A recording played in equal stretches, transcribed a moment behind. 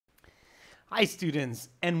Hi students,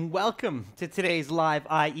 and welcome to today's live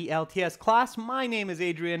IELTS class. My name is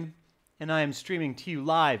Adrian, and I am streaming to you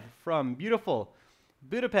live from beautiful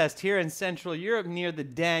Budapest here in Central Europe near the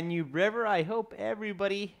Danube River. I hope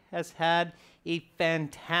everybody has had a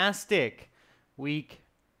fantastic week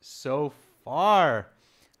so far.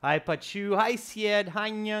 Hi Pachu, hi Sied,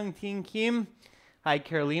 hi Nyang Ting Kim, hi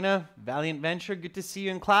Carolina, Valiant Venture, good to see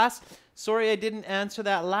you in class. Sorry I didn't answer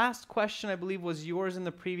that last question, I believe was yours in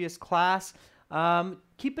the previous class.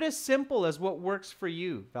 Keep it as simple as what works for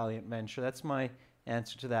you, Valiant Venture. That's my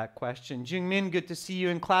answer to that question. Jungmin, good to see you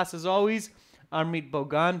in class as always. Amrit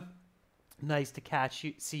Bogan, nice to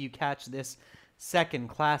see you catch this second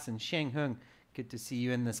class. And Sheng Hung, good to see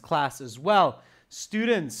you in this class as well.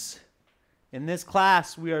 Students, in this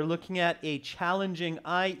class we are looking at a challenging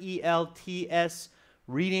IELTS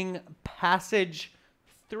reading passage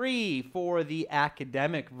 3 for the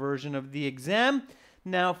academic version of the exam.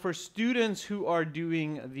 Now, for students who are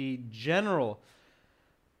doing the general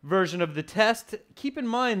version of the test, keep in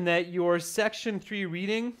mind that your section 3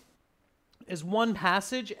 reading is one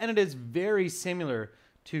passage, and it is very similar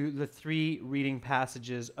to the 3 reading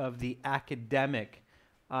passages of the academic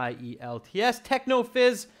IELTS.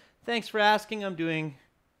 TechnoFizz, thanks for asking. I'm doing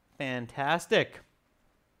fantastic.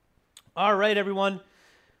 All right, everyone.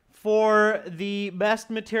 For the best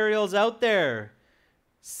materials out there,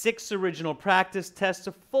 6 original practice tests,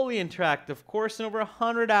 a fully interactive course, and over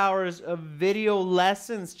 100 hours of video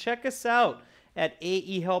lessons. Check us out at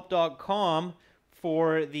aehelp.com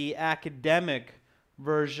for the academic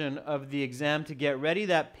version of the exam to get ready.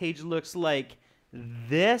 That page looks like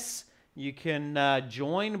this. You can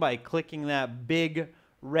join by clicking that big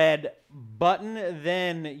red button.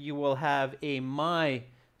 Then you will have a My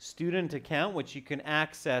Student account, which you can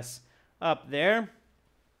access up there.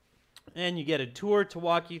 And you get a tour to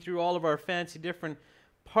walk you through all of our fancy different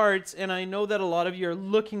parts. And I know that a lot of you are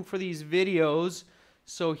looking for these videos.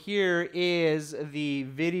 So here is the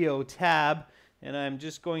video tab. And I'm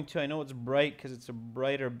just going to, I know it's bright because it's a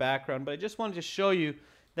brighter background, but I just wanted to show you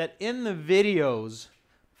that in the videos,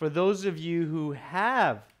 for those of you who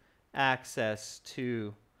have access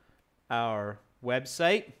to our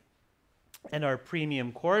website and our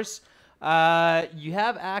premium course, you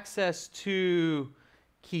have access to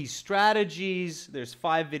key strategies. There's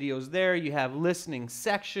 5 videos there. You have listening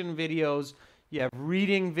section videos. You have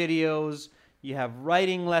reading videos. You have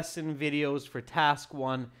writing lesson videos for task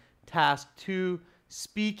 1, task 2,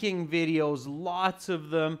 speaking videos, lots of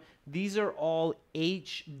them. These are all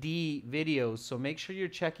HD videos, so make sure you're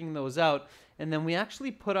checking those out. And then we actually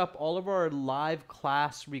put up all of our live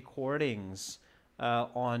class recordings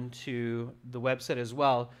onto the website as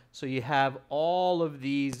well. So you have all of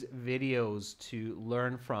these videos to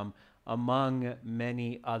learn from, among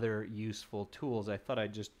many other useful tools. I thought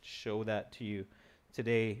I'd just show that to you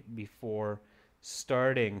today before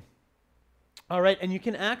starting. All right, and you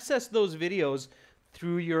can access those videos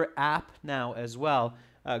through your app now as well.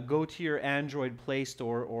 Go to your Android Play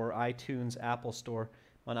Store or iTunes Apple Store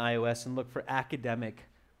on iOS and look for Academic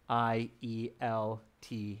IELTS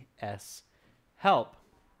Help.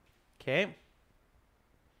 Okay.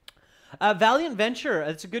 Valiant Venture,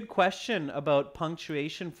 it's a good question about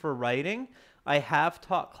punctuation for writing. I have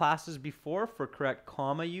taught classes before for correct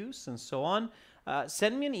comma use and so on.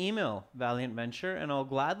 Send me an email, Valiant Venture, and I'll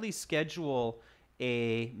gladly schedule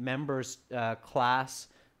a members class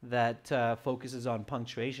that focuses on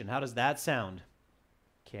punctuation. How does that sound?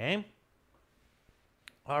 Okay.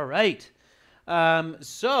 All right.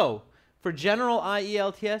 So, for general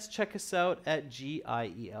IELTS, check us out at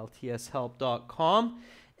gieltshelp.com.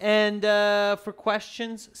 And for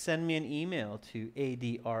questions, send me an email to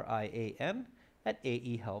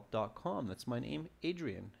adrian@aehelp.com. That's my name,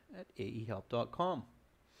 Adrian, at aehelp.com.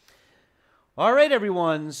 All right,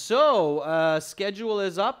 everyone. So, schedule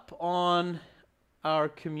is up on our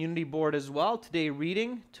community board as well. Today,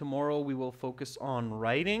 reading. Tomorrow, we will focus on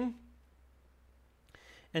writing.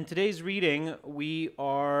 And today's reading, we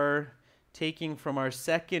are taking from our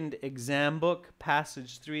second exam book,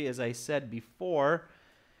 passage 3, as I said before.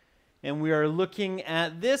 And we are looking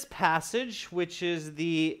at this passage, which is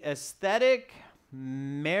the aesthetic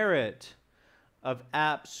merit of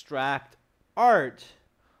abstract art.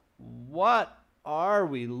 What are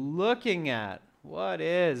we looking at? What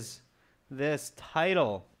is this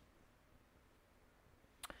title?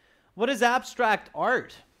 What is abstract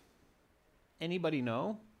art? Anybody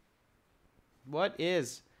know? What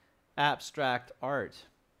is abstract art?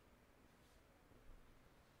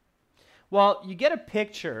 Well, you get a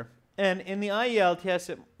picture, and in the IELTS,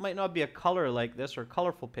 it might not be a color like this or a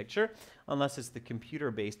colorful picture, unless it's the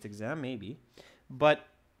computer-based exam, maybe. But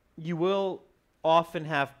you will often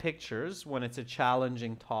have pictures when it's a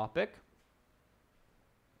challenging topic.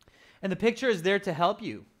 And the picture is there to help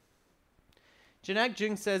you. Janak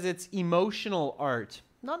Jing says it's emotional art.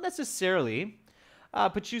 Not necessarily.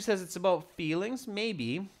 Pachu says it's about feelings.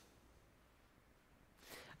 Maybe.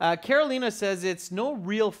 Carolina says it's no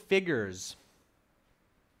real figures.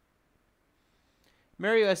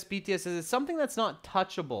 Mario Espitia says it's something that's not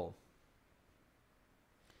touchable.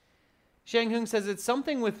 Shang Hung says it's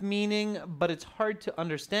something with meaning, but it's hard to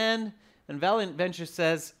understand. And Valiant Venture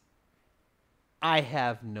says, I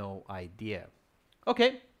have no idea.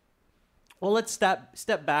 Okay. Well, let's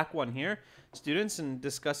step back one here, students, and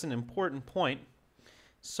discuss an important point.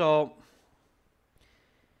 So,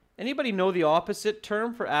 anybody know the opposite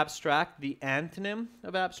term for abstract, the antonym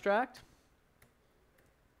of abstract?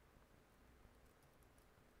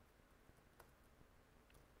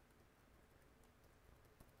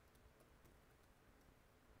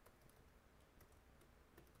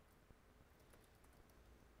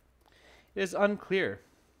 It is unclear.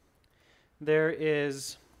 There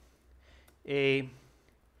is a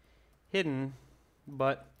hidden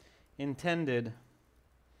but intended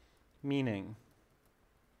meaning.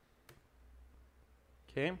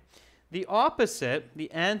 Okay? The opposite, the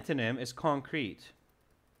antonym, is concrete.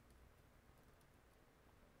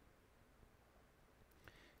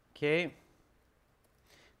 Okay? It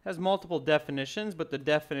has multiple definitions, but the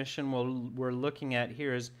definition we're looking at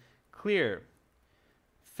here is clear,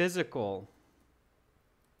 physical,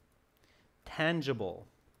 tangible.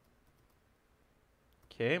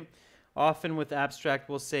 Okay? Often with abstract,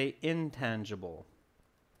 we'll say intangible.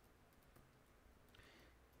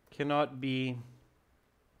 Cannot be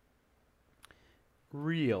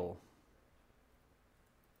real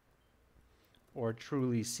or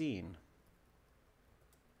truly seen.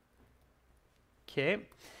 Okay?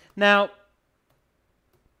 Now,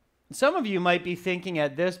 some of you might be thinking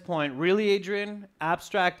at this point, really, Adrian,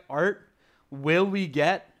 abstract art, will we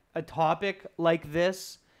get a topic like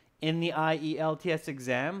this in the IELTS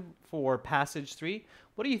exam for Passage 3?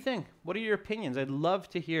 What do you think? What are your opinions? I'd love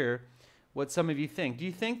to hear what some of you think. Do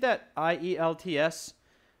you think that IELTS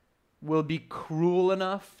will be cruel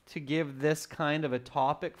enough to give this kind of a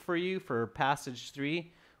topic for you for Passage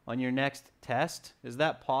 3 on your next test? Is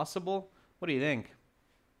that possible? What do you think?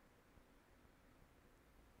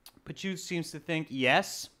 Pachu seems to think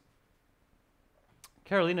yes.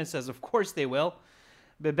 Carolina says, of course they will.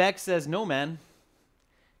 Bebek says, no, man.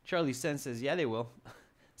 Charlie Sen says, yeah, they will.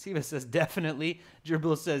 Siva says, definitely.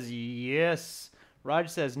 Gerbil says, yes. Raj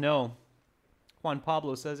says, no. Juan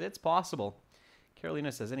Pablo says, it's possible.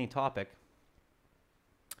 Carolina says, any topic.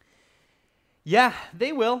 Yeah,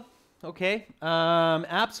 they will. Okay.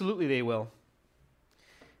 Absolutely they will.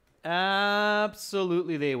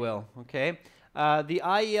 Absolutely they will. Okay. The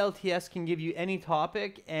IELTS can give you any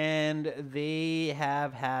topic, and they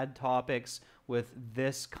have had topics with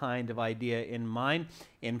this kind of idea in mind.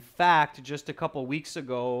 In fact, just a couple weeks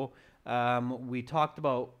ago, we talked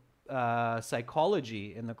about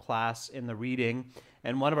psychology in the class, in the reading,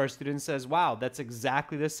 and one of our students says, wow, that's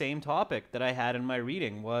exactly the same topic that I had in my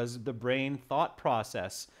reading, was the brain thought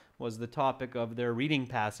process, was the topic of their reading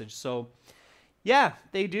passage. So, yeah,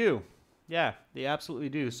 they do. Yeah, they absolutely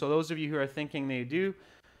do. So those of you who are thinking they do,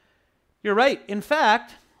 you're right. In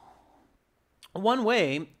fact, one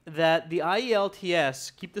way that the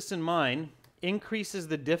IELTS, keep this in mind, increases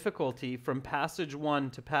the difficulty from Passage 1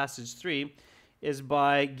 to Passage 3 is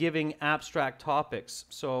by giving abstract topics.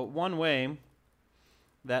 So one way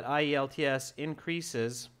that IELTS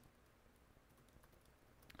increases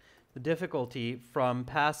the difficulty from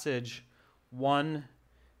Passage 1,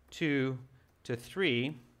 2 to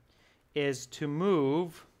 3 is to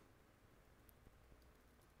move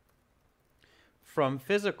from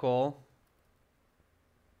physical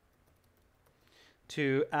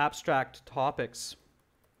to abstract topics.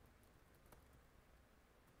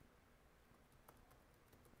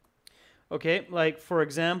 Okay, like for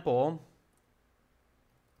example,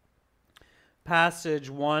 Passage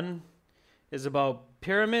 1 is about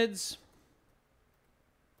pyramids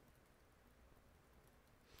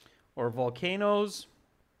or volcanoes.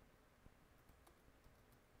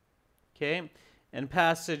 Okay, and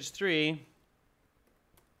Passage 3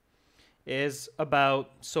 is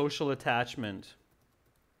about social attachment.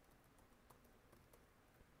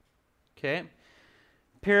 Okay,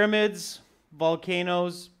 pyramids,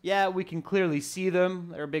 volcanoes, yeah, we can clearly see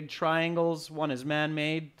them. They're big triangles. One is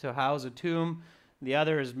man-made to house a tomb. The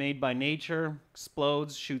other is made by nature,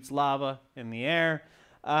 explodes, shoots lava in the air.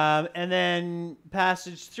 And then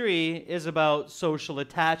Passage 3 is about social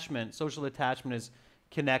attachment. Social attachment is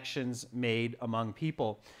connections made among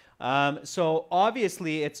people. So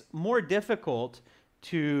obviously it's more difficult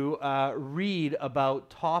to read about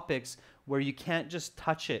topics where you can't just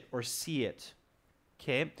touch it or see it.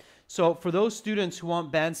 Okay, so for those students who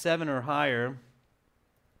want Band 7 or higher,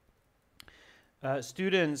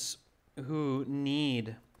 students who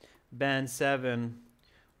need Band 7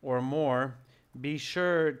 or more, be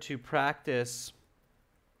sure to practice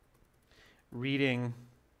reading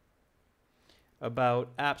about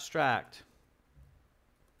abstract,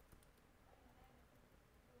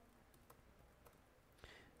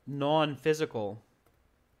 non-physical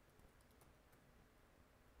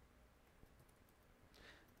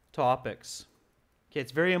topics. Okay,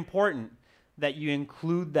 it's very important that you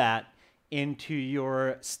include that into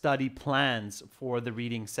your study plans for the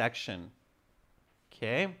reading section.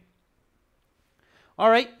 Okay. All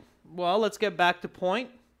right. Well, let's get back to point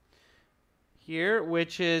here,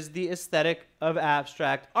 which is the aesthetic of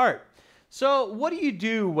abstract art. So what do you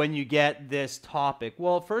do when you get this topic?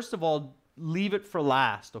 Well, first of all, leave it for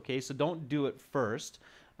last, okay? So don't do it first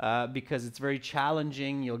because it's very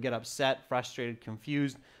challenging. You'll get upset, frustrated,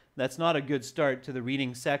 confused. That's not a good start to the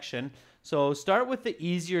reading section. So start with the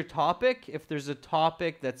easier topic. If there's a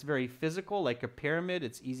topic that's very physical, like a pyramid,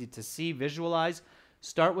 it's easy to see, visualize,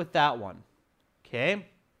 start with that one, okay?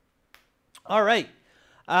 All right.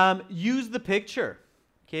 Use the picture.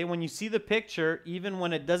 Okay, when you see the picture, even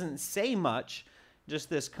when it doesn't say much, just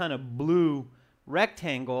this kind of blue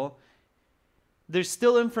rectangle, there's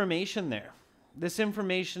still information there. This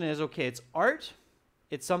information is, okay, it's art.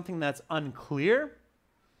 It's something that's unclear.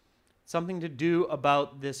 Something to do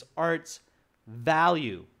about this art's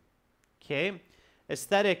value. Okay,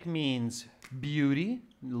 aesthetic means beauty.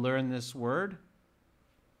 Learn this word.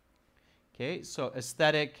 Okay, so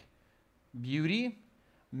aesthetic, beauty.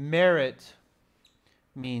 Merit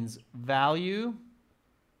means value.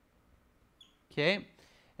 Okay,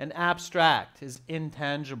 and abstract is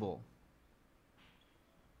intangible.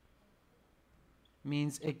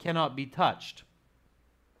 Means it cannot be touched.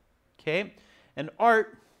 Okay, and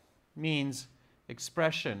art means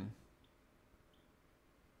expression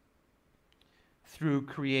through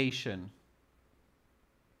creation.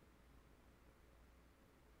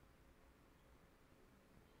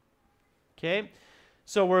 Okay,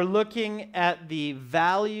 so we're looking at the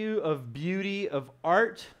value of beauty of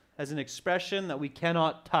art as an expression that we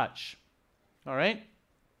cannot touch. All right?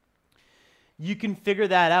 You can figure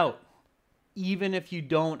that out even if you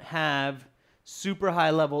don't have super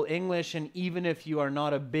high level English, and even if you are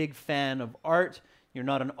not a big fan of art, you're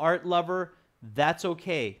not an art lover, that's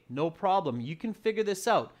okay. No problem. You can figure this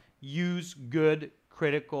out. Use good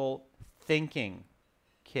critical thinking.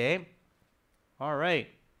 Okay? All right.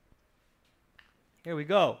 Here we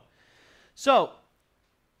go. So,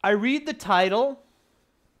 I read the title.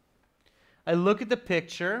 I look at the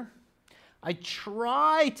picture. I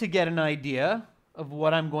try to get an idea of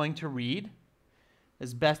what I'm going to read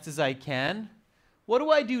as best as I can. What do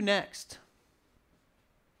I do next?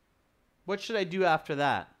 What should I do after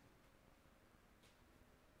that?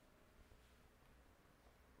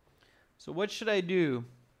 So what should I do?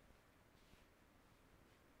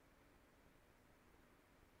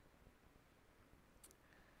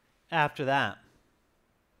 After that,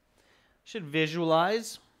 should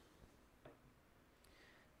visualize,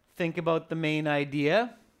 think about the main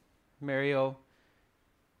idea. Mario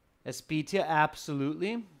Espitia,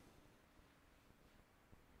 absolutely.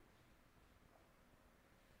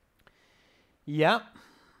 Yeah.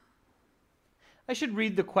 I should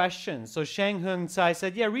read the questions. So Shang Hung Tsai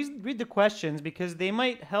said, yeah, read the questions because they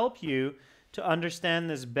might help you to understand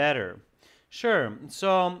this better. Sure.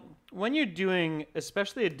 So when you're doing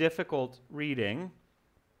especially a difficult reading,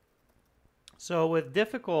 so with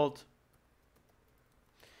difficult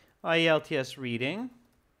IELTS reading,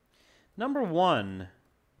 number one,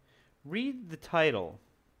 read the title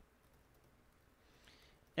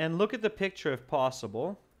and look at the picture if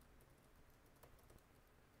possible.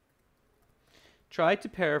 Try to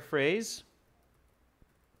paraphrase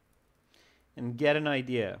and get an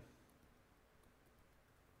idea.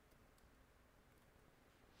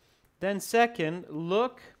 Then second,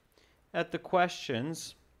 look at the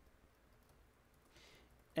questions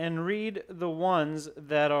and read the ones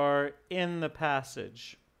that are in the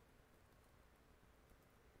passage.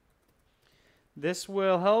 This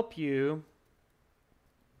will help you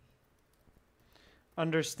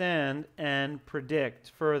understand and predict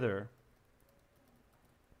further.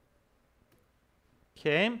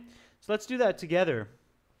 Okay, so let's do that together.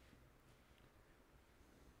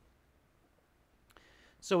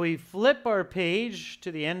 So we flip our page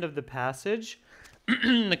to the end of the passage.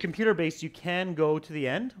 the computer-based, you can go to the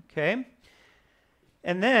end, okay?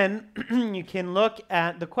 And then you can look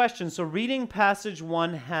at the question. So reading passage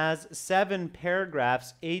 1 has 7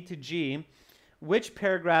 paragraphs, A to G. Which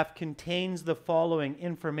paragraph contains the following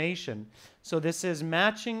information? So this is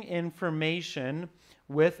matching information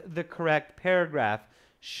with the correct paragraph.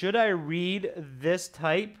 Should I read this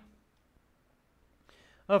type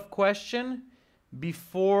of question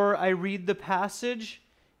before I read the passage?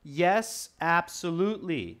 Yes,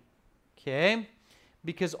 absolutely. Okay?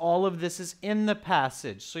 Because all of this is in the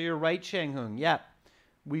passage. So you're right, Shanghung. Yeah,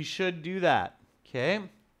 we should do that. Okay?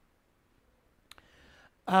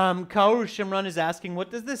 Kaoru Shimran is asking, what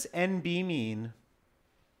does this NB mean?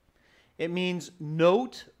 It means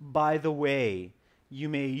note by the way. You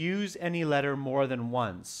may use any letter more than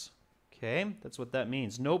once. Okay? That's what that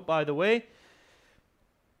means. Note by the way.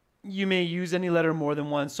 You may use any letter more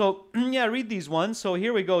than once. So, yeah, read these ones. So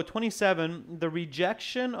here we go. 27, the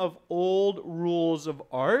rejection of old rules of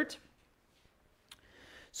art.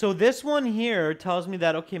 So this one here tells me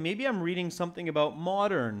that, okay, maybe I'm reading something about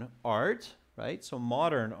modern art, right? So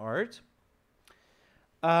modern art.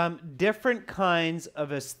 Different kinds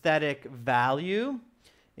of aesthetic value.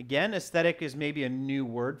 Again, aesthetic is maybe a new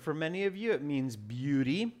word for many of you. It means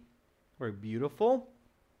beauty or beautiful.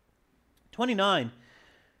 29.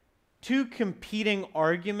 2 competing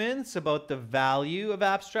arguments about the value of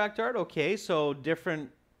abstract art. Okay, so different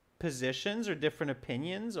positions or different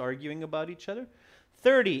opinions arguing about each other.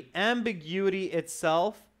 30, ambiguity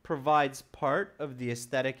itself provides part of the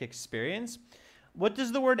aesthetic experience. What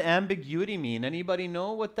does the word ambiguity mean? Anybody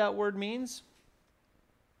know what that word means?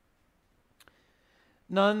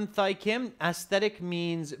 Nan Thai Kim, aesthetic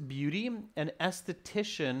means beauty. An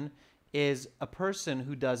esthetician is a person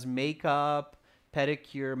who does makeup,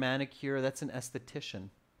 pedicure, manicure. That's an esthetician.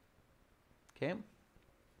 Okay.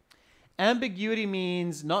 Ambiguity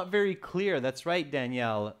means not very clear. That's right,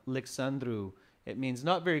 Danielle Alexandru. It means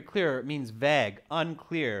not very clear. It means vague,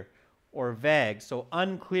 unclear, or vague. So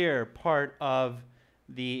unclear part of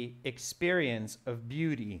the experience of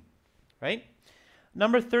beauty, right?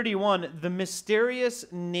 Number 31, the mysterious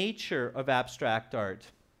nature of abstract art.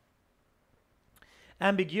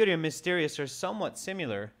 Ambiguity and mysterious are somewhat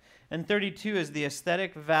similar. And 32 is the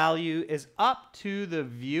aesthetic value is up to the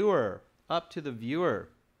viewer. Up to the viewer.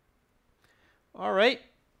 All right.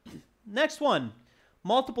 Next one.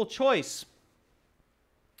 Multiple choice.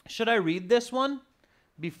 Should I read this one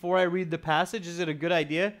before I read the passage? Is it a good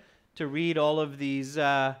idea to read all of these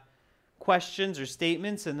questions or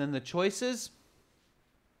statements and then the choices?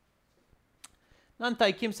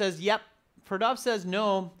 Nantai Kim says, yep. Ferdav says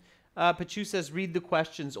no. Pachu says read the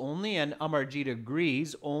questions only, and Amarjit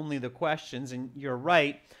agrees, only the questions, and you're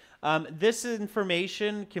right. This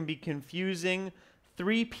information can be confusing.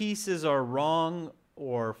 3 pieces are wrong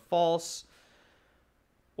or false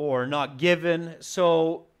or not given.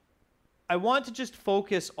 So I want to just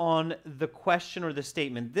focus on the question or the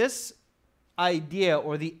statement. This idea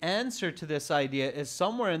or the answer to this idea is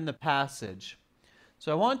somewhere in the passage.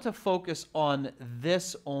 So I want to focus on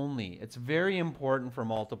this only. It's very important for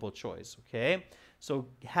multiple choice, okay? So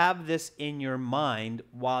have this in your mind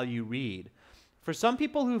while you read. For some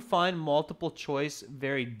people who find multiple choice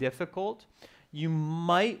very difficult, you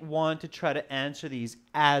might want to try to answer these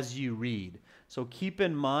as you read. So keep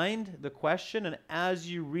in mind the question, and as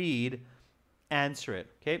you read, answer it,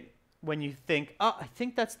 okay? When you think, oh, I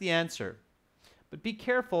think that's the answer. But be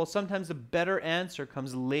careful, sometimes a better answer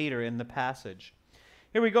comes later in the passage.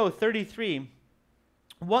 Here we go, 33.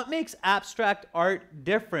 What makes abstract art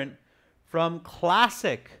different from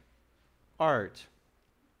classic art?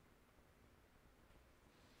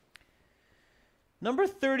 Number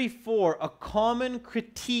 34, a common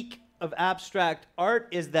critique of abstract art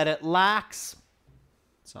is that it lacks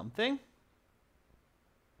something.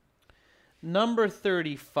 Number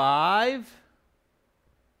 35.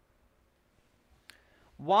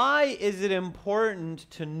 Why is it important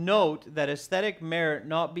to note that aesthetic merit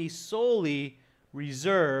not be solely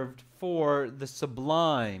reserved for the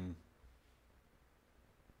sublime?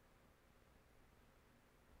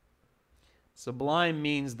 Sublime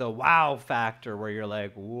means the wow factor, where you're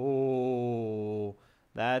like, whoa,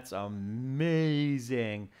 that's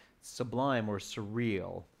amazing. Sublime or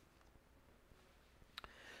surreal.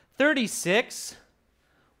 36.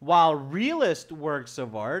 While realist works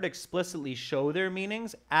of art explicitly show their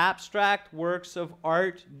meanings, abstract works of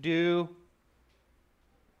art do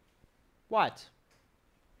what?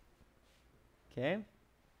 Okay.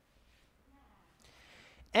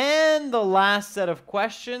 And the last set of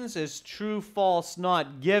questions is true, false,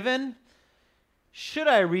 not given. Should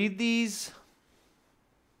I read these?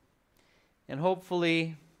 And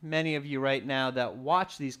hopefully many of you right now that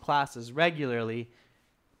watch these classes regularly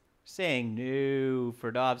saying no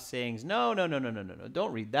for Dobbs sayings. No, no, no, no, no, no, no.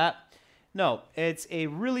 Don't read that. No, it's a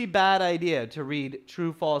really bad idea to read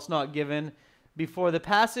true, false, not given before the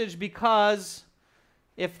passage, because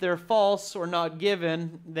if they're false or not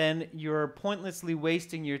given, then you're pointlessly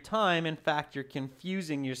wasting your time. In fact, you're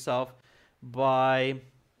confusing yourself by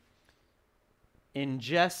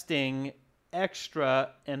ingesting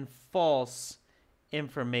extra and false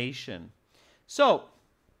information. So,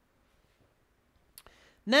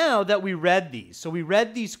 now that we read these, so we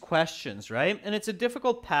read these questions, right? And it's a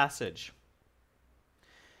difficult passage.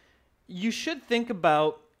 You should think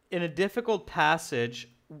about, in a difficult passage,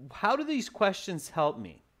 how do these questions help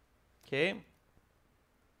me? Okay?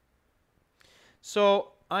 So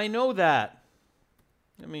I know that,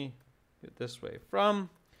 let me do it this way. From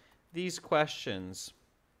these questions,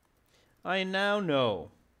 I now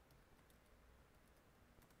know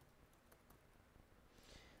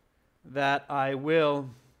that I will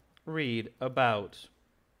read about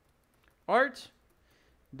art,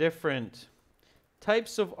 different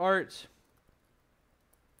types of art,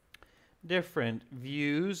 different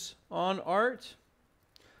views on art,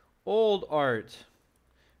 old art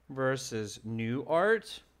versus new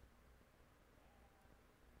art,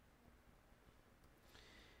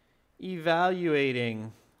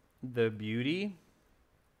 evaluating the beauty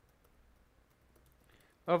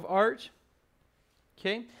of art.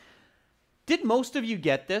 Okay? Did most of you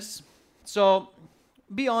get this? So,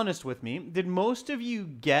 be honest with me. Did most of you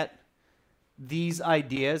get these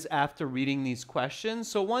ideas after reading these questions?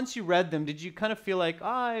 So once you read them, did you kind of feel like, oh,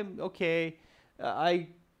 I'm okay, I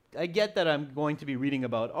get that I'm going to be reading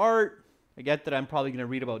about art. I get that I'm probably going to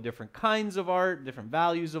read about different kinds of art, different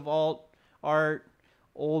values of art,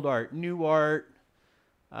 old art, new art,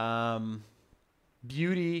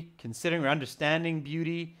 beauty, considering or understanding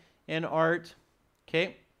beauty in art.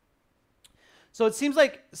 Okay? So it seems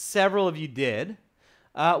like several of you did,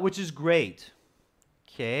 which is great.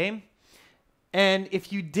 Okay? And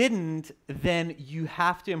if you didn't, then you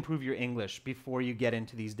have to improve your English before you get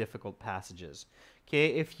into these difficult passages.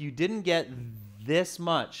 Okay? If you didn't get this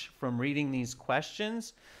much from reading these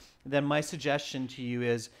questions, then my suggestion to you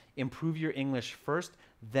is improve your English first,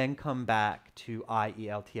 then come back to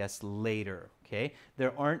IELTS later. Okay?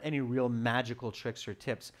 There aren't any real magical tricks or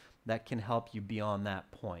tips that can help you beyond that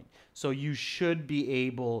point. So you should be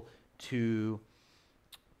able to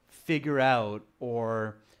figure out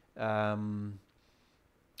or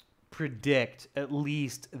predict at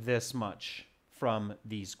least this much from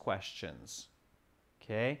these questions.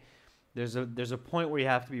 Okay? There's a point where you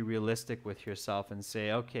have to be realistic with yourself and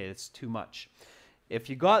say, okay, it's too much. If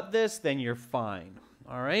you got this, then you're fine.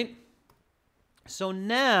 All right? So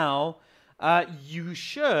now, you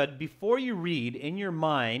should, before you read in your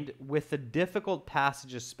mind, with a difficult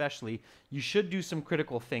passage especially, you should do some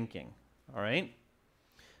critical thinking. All right?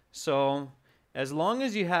 So, as long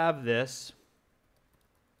as you have this,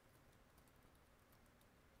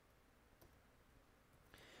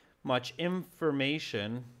 much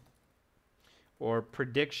information or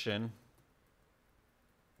prediction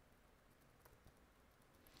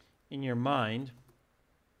in your mind,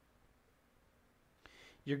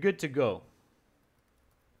 you're good to go.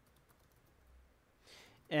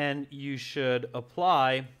 And you should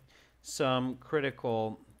apply some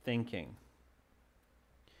critical thinking.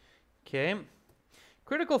 Okay?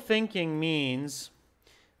 Critical thinking means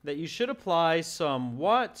that you should apply some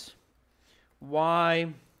what,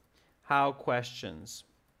 why, how questions.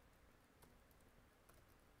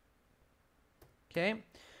 Okay?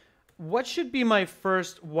 What should be my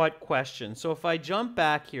first what question? So if I jump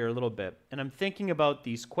back here a little bit and I'm thinking about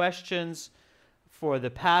these questions for the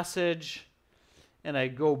passage and I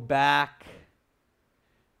go back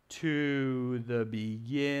to the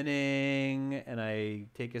beginning and I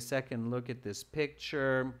take a second look at this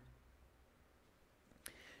picture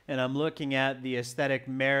and I'm looking at the aesthetic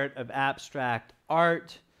merit of abstract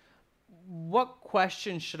art, what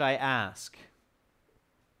question should I ask?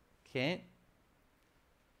 Okay.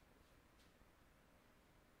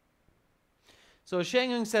 So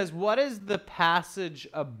Shanghung says, what is the passage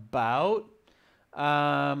about?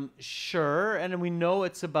 Sure, and we know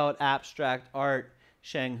it's about abstract art,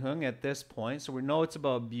 Shanghung, at this point. So we know it's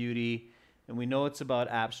about beauty, and we know it's about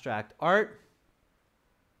abstract art.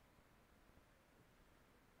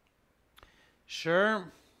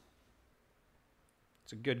 Sure.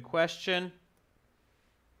 It's a good question.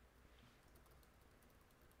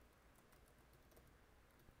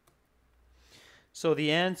 So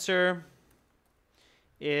the answer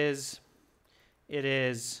is, it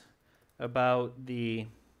is about the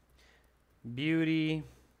beauty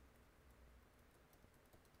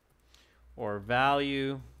or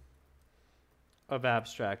value of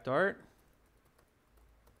abstract art.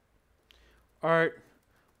 Art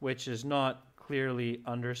which is not clearly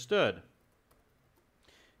understood.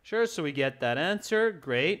 Sure, so we get that answer.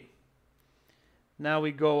 Great. Now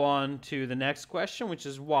we go on to the next question, which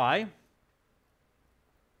is why.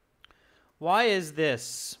 Why is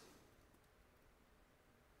this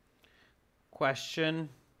question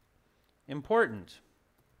important?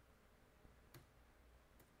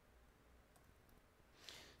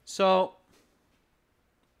 So,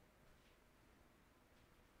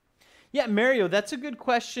 yeah, Mario, that's a good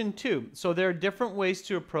question too. So there are different ways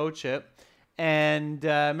to approach it. And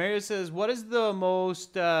Mario says, what is the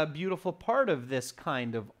most beautiful part of this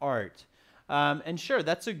kind of art? And sure,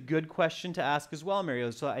 that's a good question to ask as well,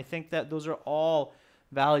 Mario. So I think that those are all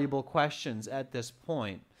valuable questions at this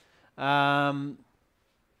point. But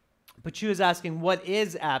she was asking, what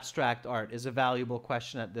is abstract art is a valuable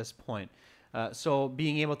question at this point. So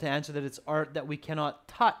being able to answer that it's art that we cannot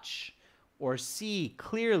touch or see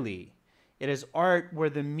clearly. It is art where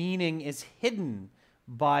the meaning is hidden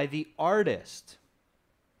by the artist.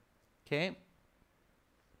 Okay?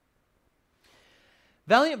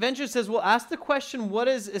 Valiant Venture says, we'll ask the question, what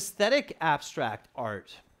is aesthetic abstract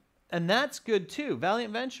art? And that's good too.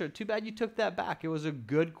 Valiant Venture, too bad you took that back. It was a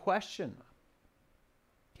good question.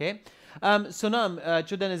 Okay? Sonam,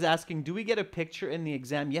 Choden is asking, do we get a picture in the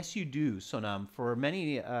exam? Yes, you do, Sonam. For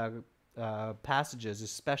many passages,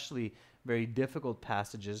 especially very difficult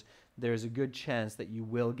passages, there's a good chance that you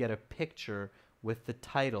will get a picture with the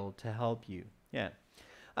title to help you. Yeah.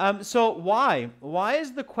 So why? Why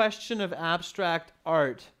is the question of abstract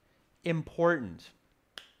art important?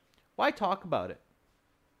 Why talk about it?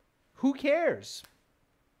 Who cares?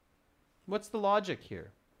 What's the logic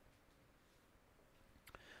here?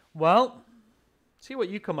 Well, see what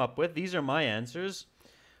you come up with. These are my answers.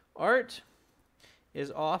 Art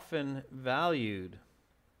is often valued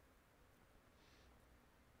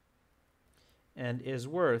and is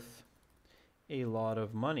worth a lot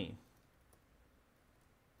of money.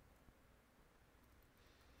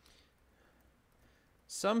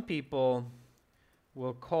 Some people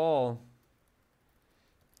will call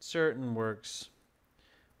certain works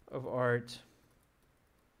of art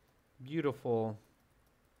beautiful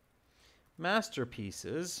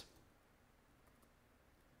masterpieces,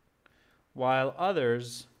 while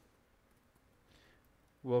others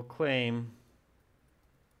will claim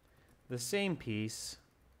the same piece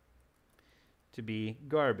to be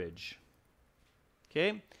garbage.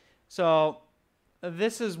 Okay? So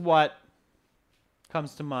this is what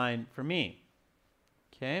comes to mind for me.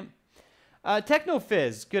 Okay?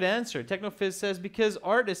 Technofizz, good answer. Technofizz says, because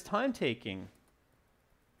art is time-taking.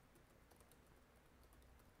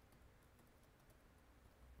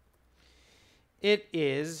 It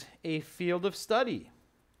is a field of study.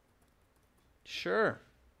 Sure.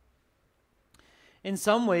 In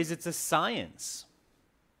some ways, it's a science,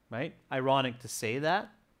 right? Ironic to say that.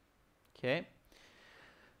 Okay.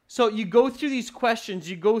 So you go through these questions,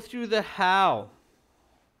 you go through the how.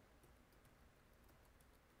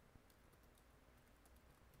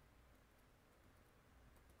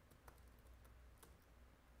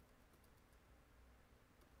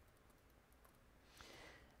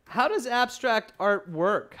 How does abstract art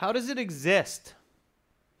work? How does it exist?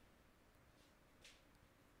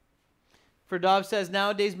 Ferdov says,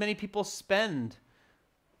 nowadays many people spend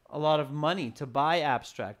a lot of money to buy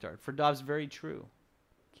abstract art. Ferdov's very true.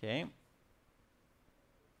 Okay.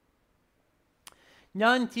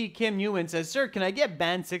 Nyan T. Kim Ewan says, sir, can I get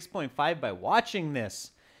band 6.5 by watching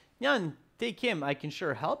this? Nyan T. Kim, I can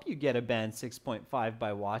sure help you get a band 6.5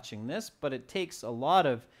 by watching this, but it takes a lot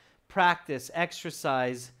of practice,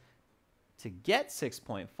 exercise to get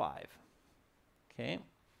 6.5. Okay.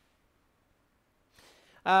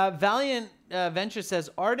 Valiant Venture says,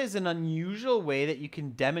 art is an unusual way that you can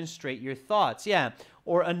demonstrate your thoughts. Yeah.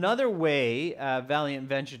 Or another way, Valiant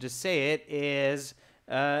Venture, to say it is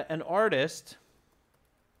an artist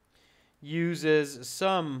uses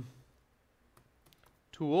some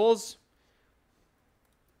tools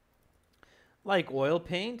like oil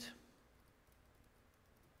paint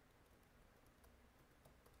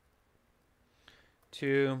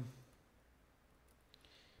to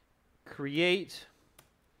create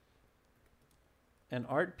an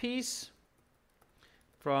art piece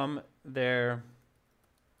from their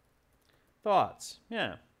thoughts.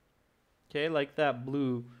 Yeah. Okay, like that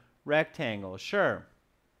blue rectangle. Sure.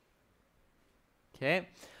 Okay.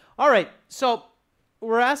 All right. So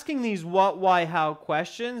we're asking these what, why, how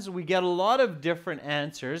questions. We get a lot of different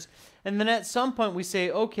answers. And then at some point we say,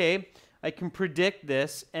 okay, I can predict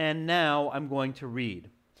this, and now I'm going to read.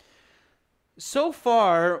 So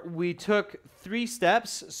far, we took 3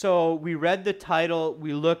 steps. So we read the title,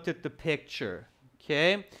 we looked at the picture,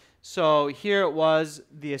 okay? So here it was,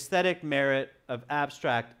 The Aesthetic Merit of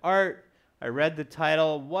Abstract Art. I read the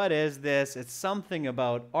title. What is this? It's something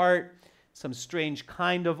about art, some strange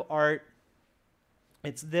kind of art.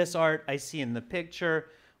 It's this art I see in the picture,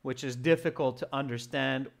 which is difficult to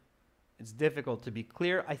understand. It's difficult to be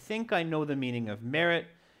clear. I think I know the meaning of merit.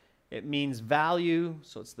 It means value,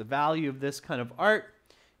 so it's the value of this kind of art.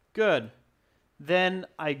 Good. Then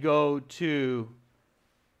I go to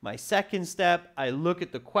my second step. I look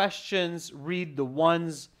at the questions, read the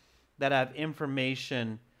ones that have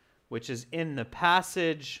information which is in the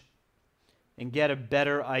passage, and get a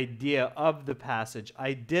better idea of the passage.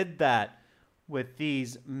 I did that with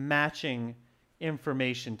these matching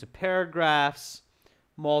information to paragraphs,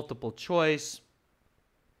 multiple choice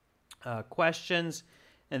questions.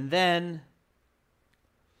 And then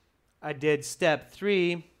I did step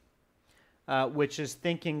 3, which is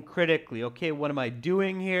thinking critically. Okay, what am I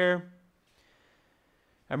doing here?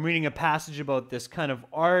 I'm reading a passage about this kind of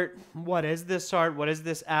art. What is this art? What is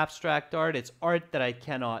this abstract art? It's art that I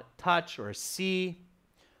cannot touch or see.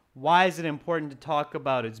 Why is it important to talk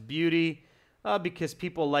about its beauty? Because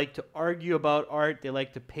people like to argue about art. They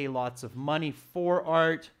like to pay lots of money for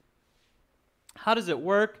art. How does it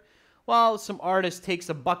work? Well, some artist takes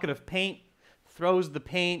a bucket of paint, throws the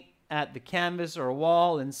paint at the canvas or a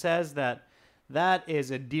wall, and says that that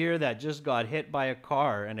is a deer that just got hit by a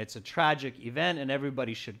car, and it's a tragic event, and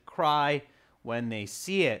everybody should cry when they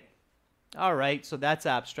see it. All right, so that's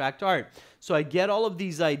abstract art. So I get all of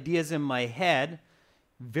these ideas in my head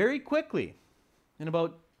very quickly, in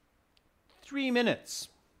about 3 minutes.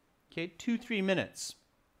 Okay, 2-3 minutes.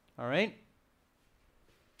 All right?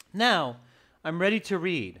 Now, I'm ready to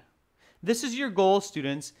read. This is your goal,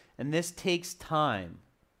 students, and this takes time.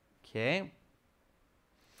 Okay?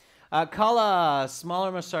 Kala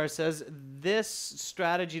Smaller Masar says, this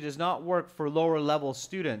strategy does not work for lower level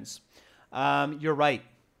students. You're right,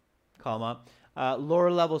 Kalma.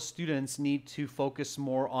 Lower level students need to focus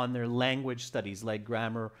more on their language studies like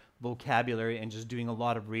grammar, vocabulary, and just doing a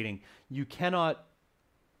lot of reading. You cannot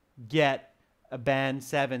get a band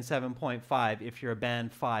 7, 7.5 if you're a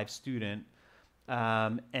band 5 student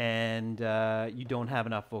and you don't have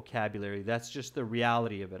enough vocabulary. That's just the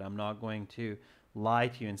reality of it. I'm not going to lie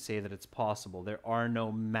to you and say that it's possible. There are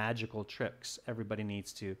no magical tricks. Everybody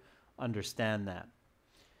needs to understand that.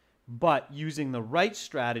 But using the right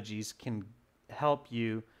strategies can help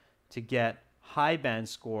you to get high band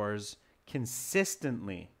scores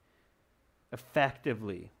consistently,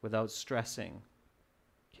 effectively, without stressing.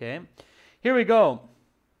 Okay, here we go.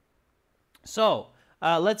 So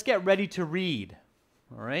let's get ready to read.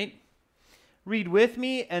 All right, read with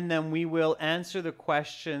me, and then we will answer the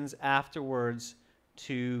questions afterwards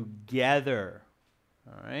together.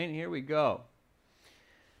 All right, here we go.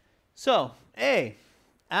 So, A,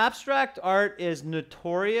 abstract art is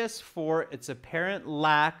notorious for its apparent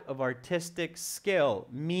lack of artistic skill,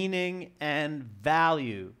 meaning, and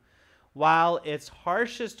value, while its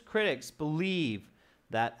harshest critics believe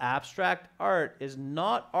that abstract art is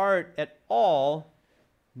not art at all.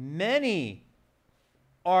 Many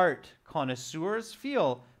art connoisseurs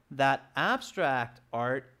feel that abstract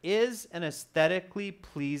art is an aesthetically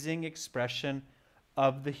pleasing expression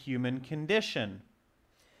of the human condition.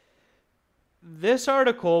 This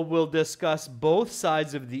article will discuss both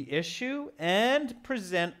sides of the issue and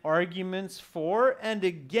present arguments for and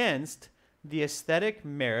against the aesthetic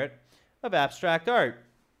merit of abstract art.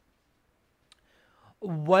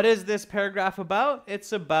 What is this paragraph about?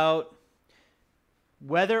 It's about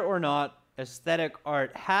whether or not aesthetic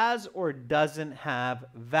art has or doesn't have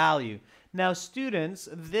value. Now, students,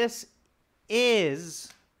 this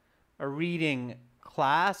is a reading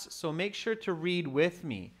class, so make sure to read with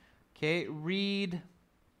me. Okay, read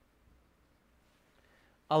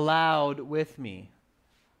aloud with me.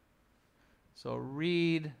 So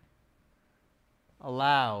read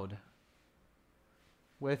aloud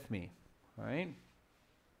with me, all right?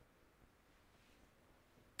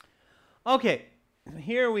 Okay,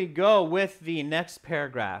 here we go with the next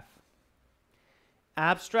paragraph.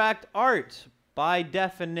 Abstract art, by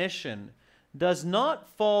definition, does not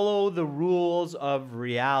follow the rules of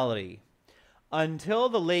reality. Until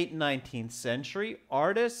the late 19th century,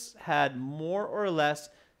 artists had more or less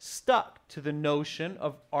stuck to the notion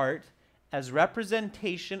of art as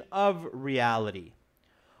representation of reality.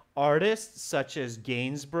 Artists such as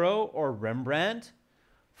Gainsborough or Rembrandt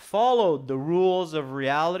followed the rules of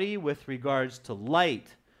reality with regards to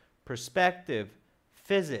light, perspective,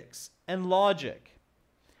 physics, and logic.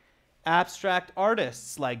 Abstract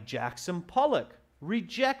artists like Jackson Pollock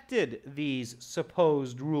rejected these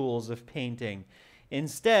supposed rules of painting.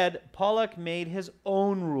 Instead, Pollock made his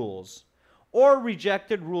own rules, or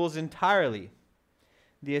rejected rules entirely.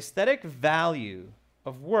 The aesthetic value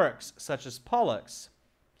of works such as Pollock's,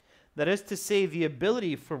 that is to say, the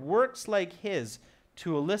ability for works like his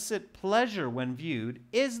to elicit pleasure when viewed,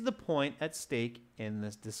 is the point at stake in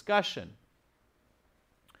this discussion.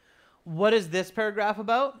 What is this paragraph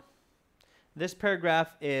about? This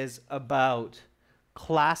paragraph is about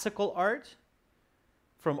classical art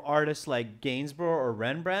from artists like Gainsborough or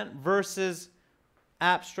Rembrandt versus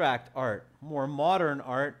abstract art, more modern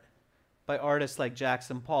art by artists like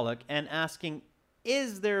Jackson Pollock, and asking,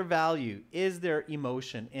 is there value, is there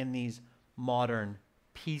emotion in these modern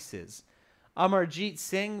pieces? Amarjit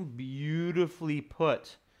Singh beautifully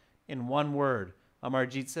put in one word.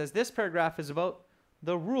 Amarjit says this paragraph is about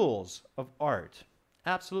the rules of art.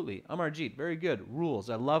 Absolutely. Amarjit, very good. Rules.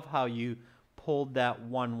 I love how you pulled that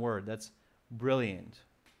one word. That's brilliant.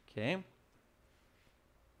 Okay.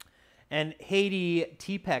 And Haiti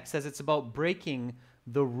Tepek says it's about breaking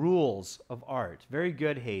the rules of art. Very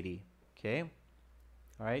good, Haiti. Okay.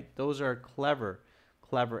 All right. Those are clever,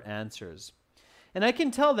 clever answers. And I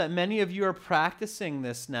can tell that many of you are practicing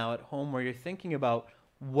this now at home where you're thinking about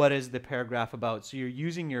what is the paragraph about. So you're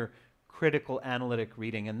using your critical analytic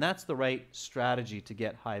reading, and that's the right strategy to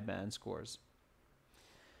get high band scores.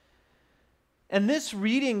 And this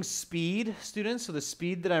reading speed, students, so the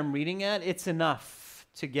speed that I'm reading at, it's enough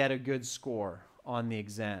to get a good score on the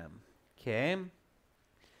exam. Okay?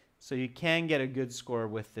 So you can get a good score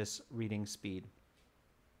with this reading speed.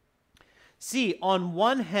 See, on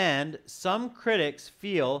one hand, some critics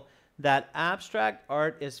feel that abstract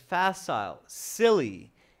art is facile,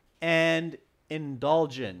 silly, and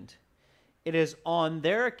indulgent. It is on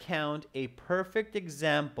their account a perfect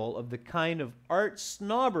example of the kind of art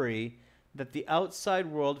snobbery that the outside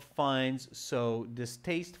world finds so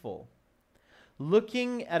distasteful.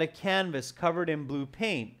 Looking at a canvas covered in blue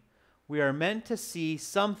paint, we are meant to see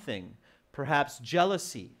something, perhaps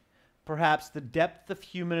jealousy, perhaps the depth of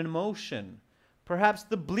human emotion, perhaps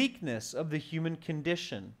the bleakness of the human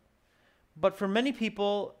condition. But for many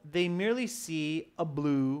people, they merely see a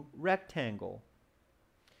blue rectangle.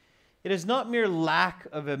 It is not mere lack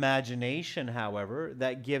of imagination, however,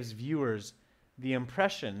 that gives viewers the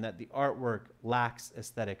impression that the artwork lacks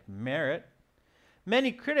aesthetic merit.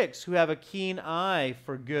 Many critics who have a keen eye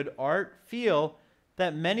for good art feel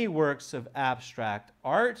that many works of abstract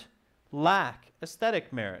art lack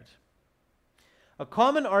aesthetic merit. A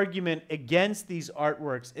common argument against these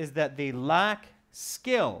artworks is that they lack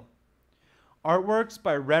skill. Artworks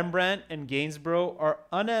by Rembrandt and Gainsborough are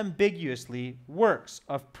unambiguously works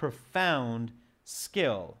of profound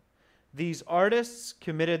skill. These artists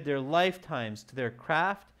committed their lifetimes to their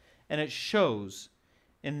craft, and it shows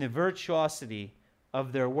in the virtuosity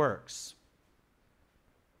of their works.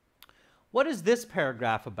 What is this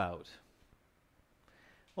paragraph about?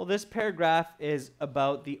 Well, this paragraph is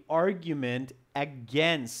about the argument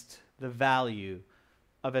against the value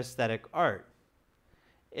of aesthetic art.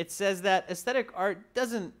 It says that aesthetic art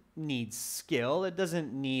doesn't need skill. It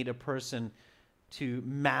doesn't need a person to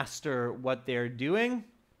master what they're doing.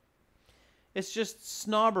 It's just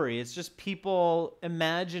snobbery. It's just people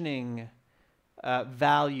imagining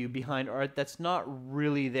value behind art that's not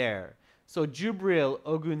really there. So Jubril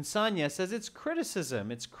Ogunsanya says it's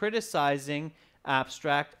criticism. It's criticizing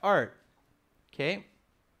abstract art. Okay?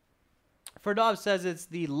 Ferdov says it's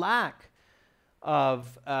the lack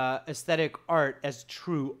of aesthetic art as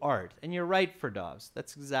true art. And you're right, Ferdovs.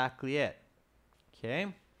 That's exactly it. Okay?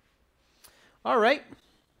 All right.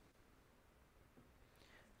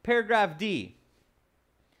 Paragraph D.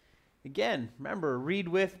 Again, remember, read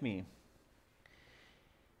with me.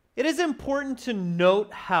 It is important to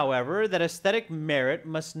note, however, that aesthetic merit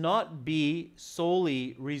must not be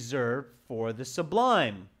solely reserved for the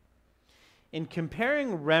sublime. In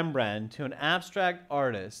comparing Rembrandt to an abstract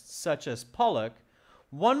artist such as Pollock,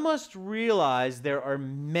 one must realize there are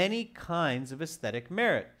many kinds of aesthetic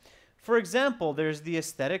merit. For example, there's the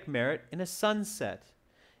aesthetic merit in a sunset,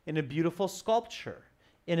 in a beautiful sculpture,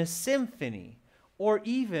 in a symphony, or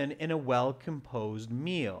even in a well-composed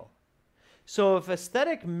meal. So if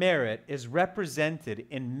aesthetic merit is represented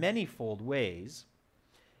in manifold ways,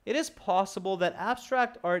 it is possible that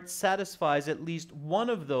abstract art satisfies at least one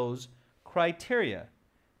of those criteria.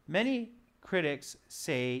 Many critics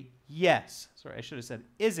say yes. Sorry, I should have said,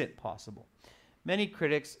 is it possible? Many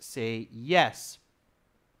critics say yes.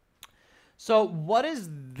 So what is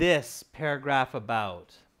this paragraph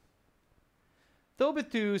about?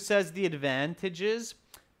 Thobitu says the advantages.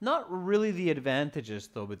 Not really the advantages,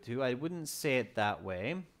 Thobitu. I wouldn't say it that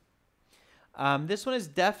way. This one is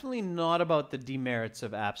definitely not about the demerits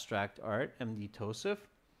of abstract art, MD Tosif.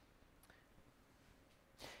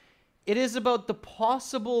 It is about the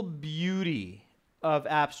possible beauty of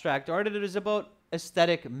abstract art. It is about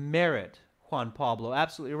aesthetic merit, Juan Pablo.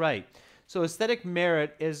 Absolutely right. So aesthetic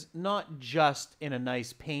merit is not just in a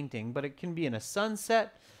nice painting, but it can be in a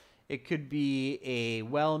sunset. It could be a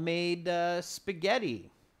well-made spaghetti.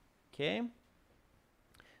 Okay?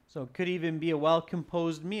 So it could even be a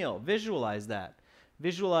well-composed meal. Visualize that.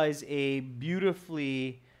 Visualize a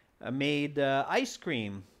beautifully made ice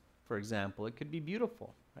cream, for example. It could be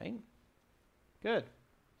beautiful, right? Good.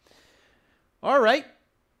 All right.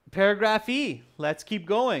 Paragraph E. Let's keep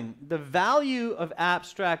going. The value of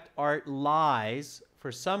abstract art lies,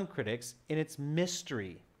 for some critics, in its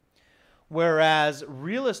mystery. Whereas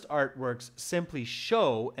realist artworks simply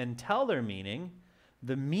show and tell their meaning,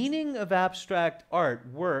 the meaning of abstract art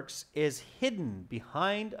works is hidden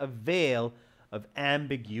behind a veil of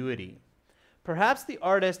ambiguity. Perhaps the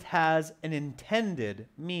artist has an intended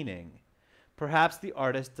meaning. Perhaps the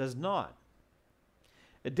artist does not.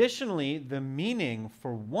 Additionally, the meaning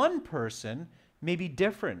for one person may be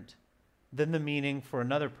different than the meaning for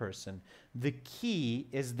another person. The key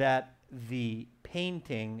is that the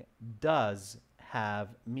painting does have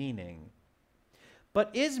meaning.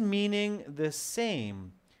 But is meaning the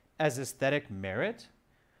same as aesthetic merit?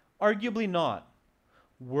 Arguably not.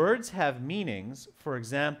 Words have meanings, for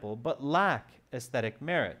example, but lack aesthetic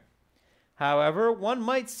merit. However, one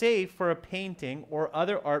might say for a painting or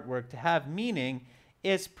other artwork to have meaning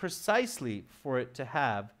is precisely for it to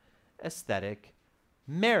have aesthetic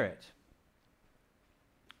merit.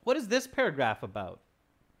 What is this paragraph about?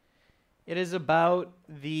 It is about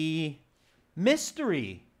the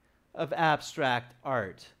mystery of abstract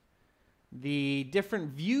art, the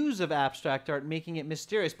different views of abstract art making it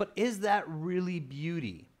mysterious. But is that really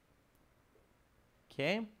beauty?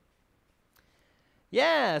 Okay.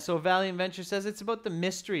 Yeah, so Valiant Venture says it's about the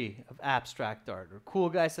mystery of abstract art. Or Cool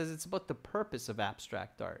Guy says it's about the purpose of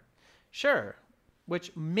abstract art. Sure,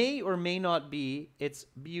 which may or may not be its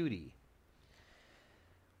beauty.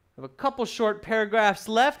 I have a couple short paragraphs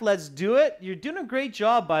left. Let's do it. You're doing a great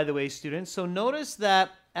job, by the way, students. So notice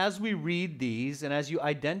that as we read these and as you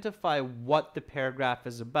identify what the paragraph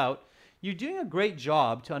is about, you're doing a great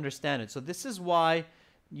job to understand it. So this is why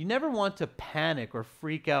you never want to panic or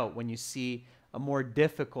freak out when you see a more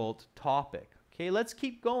difficult topic. Okay, let's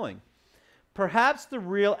keep going. Perhaps the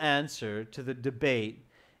real answer to the debate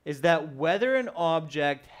is that whether an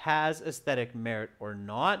object has aesthetic merit or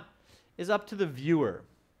not is up to the viewer.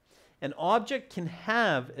 An object can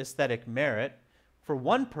have aesthetic merit for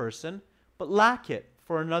one person, but lack it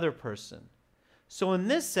for another person. So in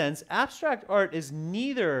this sense, abstract art is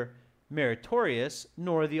neither meritorious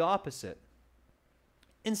nor the opposite.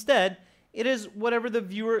 Instead, it is whatever the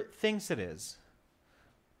viewer thinks it is.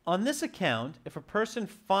 On this account, if a person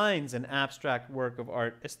finds an abstract work of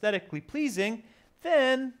art aesthetically pleasing,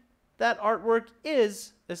 then that artwork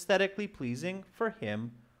is aesthetically pleasing for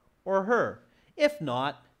him or her. If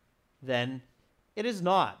not, then it is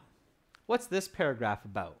not. What's this paragraph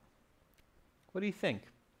about? What do you think?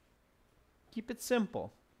 Keep it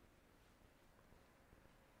simple.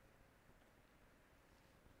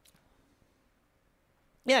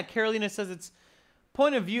 Yeah, Carolina says it's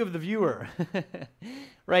point of view of the viewer.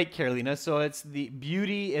 Right, Carolina. So it's the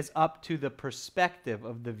beauty is up to the perspective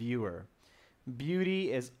of the viewer.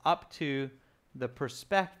 Beauty is up to the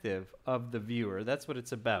perspective of the viewer. That's what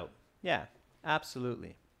it's about. Yeah,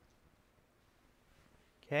 absolutely.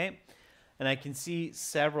 Okay. And I can see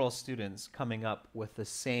several students coming up with the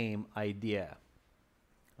same idea.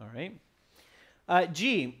 All right.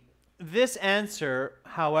 G, this answer,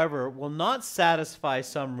 however, will not satisfy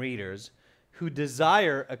some readers who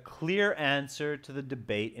desire a clear answer to the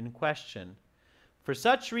debate in question. For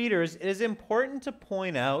such readers, it is important to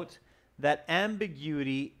point out that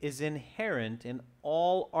ambiguity is inherent in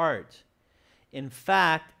all art. In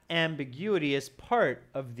fact, ambiguity is part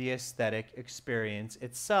of the aesthetic experience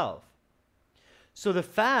itself. So the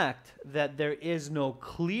fact that there is no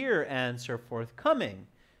clear answer forthcoming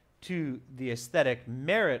to the aesthetic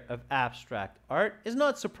merit of abstract art is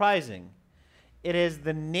not surprising. It is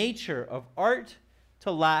the nature of art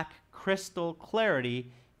to lack crystal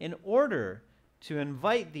clarity in order to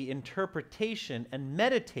invite the interpretation and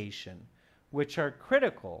meditation, which are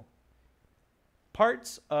critical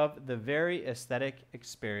parts of the very aesthetic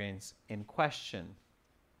experience in question.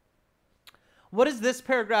 What is this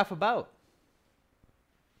paragraph about?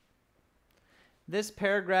 This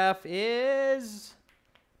paragraph is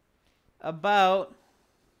about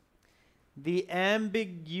the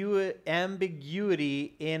ambiguity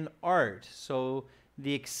in art. So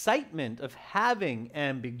the excitement of having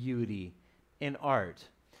ambiguity in art.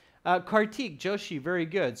 Kartik, Joshi, very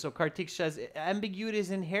good. So Kartik says ambiguity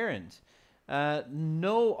is inherent.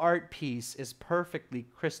 No art piece is perfectly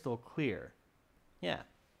crystal clear. Yeah.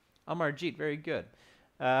 Amarjeet, very good.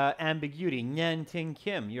 Ambiguity, Nyan Ting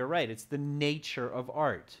Kim, you're right. It's the nature of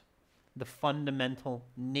art. The fundamental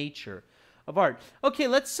nature of art. Okay,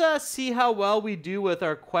 let's see how well we do with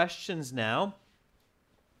our questions now.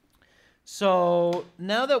 So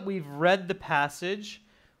now that we've read the passage,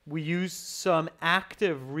 we use some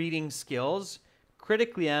active reading skills,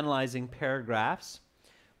 critically analyzing paragraphs.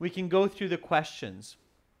 We can go through the questions.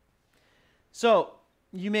 So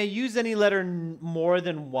you may use any letter more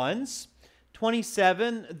than once.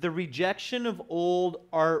 27, the rejection of old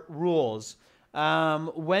art rules.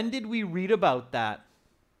 When did we read about that?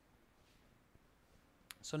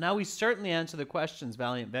 So now we certainly answer the questions,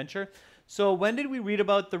 Valiant Venture. So when did we read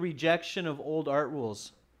about the rejection of old art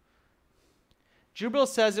rules? Jubril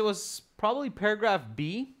says it was probably paragraph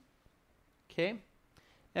B. Okay.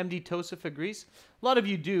 MD Tosif agrees. A lot of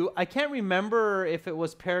you do. I can't remember if it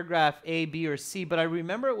was paragraph A, B, or C, but I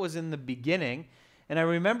remember it was in the beginning. And I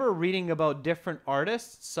remember reading about different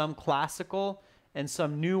artists, some classical and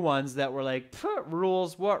some new ones that were like,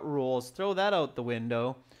 rules, what rules? Throw that out the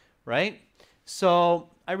window, right? So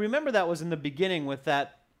I remember that was in the beginning with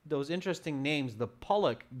those interesting names, the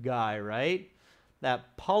Pollock guy, right?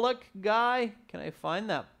 That Pollock guy. Can I find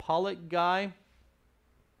that Pollock guy?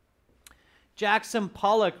 Jackson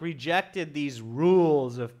Pollock rejected these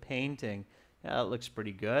rules of painting. Yeah, that looks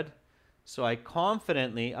pretty good. So I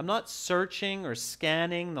confidently, I'm not searching or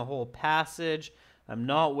scanning the whole passage. I'm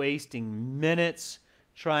not wasting minutes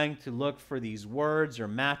trying to look for these words or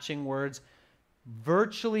matching words.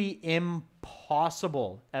 Virtually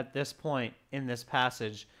impossible at this point in this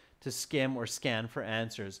passage to skim or scan for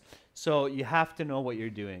answers. So you have to know what you're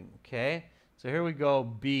doing, okay? So here we go,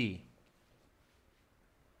 B.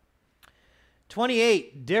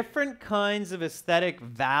 28, different kinds of aesthetic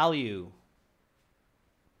value.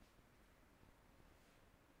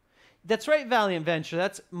 That's right, Valiant Venture.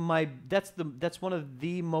 That's one of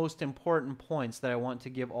the most important points that I want to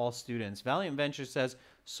give all students. Valiant Venture says,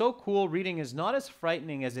 so cool, reading is not as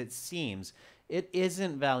frightening as it seems. It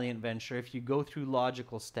isn't, Valiant Venture, if you go through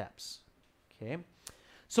logical steps. Okay?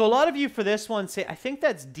 So a lot of you for this one say, I think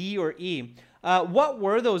that's D or E. What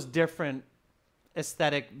were those different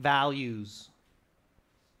aesthetic values?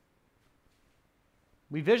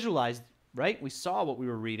 We visualized, right? We saw what we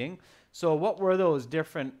were reading. So what were those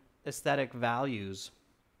different aesthetic values?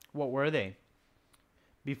 What were they?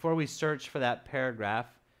 Before we search for that paragraph,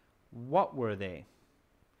 what were they?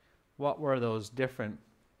 What were those different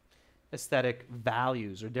aesthetic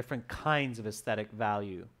values or different kinds of aesthetic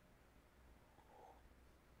value?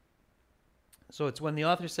 So it's when the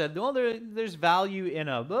author said, well, there's value in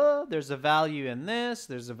there's a value in this,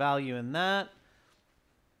 there's a value in that.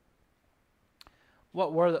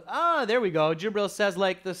 What were there we go. Jibril says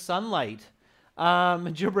like the sunlight.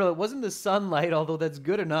 Jibril, it wasn't the sunlight, although that's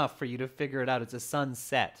good enough for you to figure it out. It's a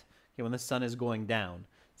sunset. Okay, when the sun is going down.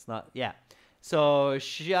 It's not, yeah. So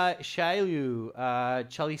Shailu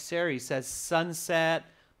Chaliseri says sunset,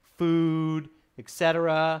 food,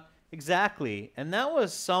 etc. Exactly. And that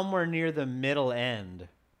was somewhere near the middle end,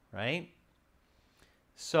 right?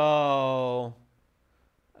 So,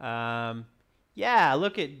 yeah,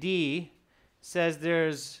 look at D. Says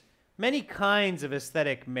there's many kinds of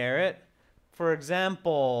aesthetic merit. For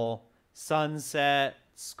example, sunset,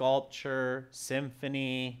 sculpture,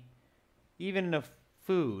 symphony, even of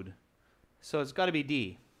food. So it's got to be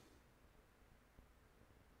D.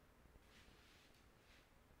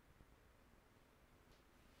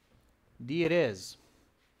 D it is.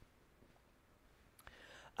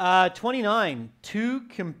 29, two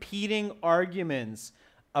competing arguments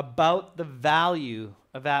about the value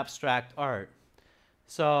of abstract art.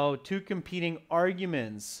 So two competing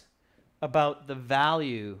arguments about the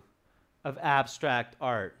value of abstract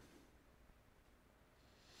art.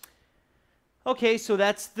 Okay, so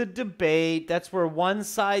that's the debate. That's where one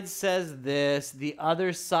side says this, the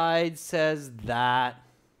other side says that.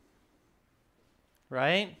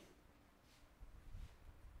 Right?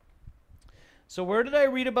 So where did I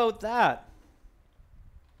read about that?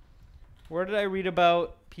 Where did I read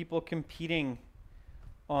about people competing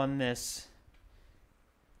on this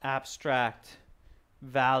abstract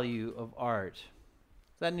value of art?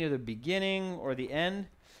 Is that near the beginning or the end?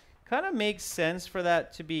 Kind of makes sense for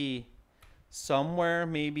that to be somewhere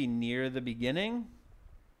maybe near the beginning,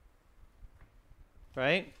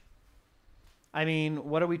 right? I mean,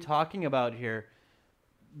 what are we talking about here?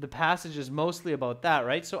 The passage is mostly about that,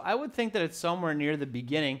 right? So I would think that it's somewhere near the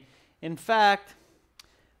beginning. In fact,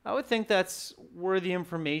 I would think that's where the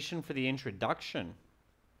information for the introduction.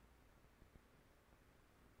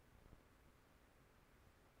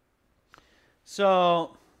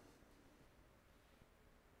 So,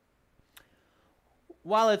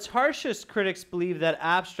 while its harshest critics believe that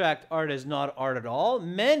abstract art is not art at all,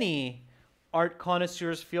 many art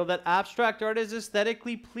connoisseurs feel that abstract art is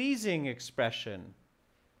aesthetically pleasing expression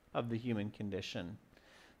of the human condition.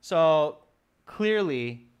 So,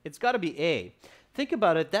 clearly, it's got to be A. Think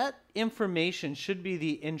about it. That information should be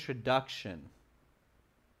the introduction,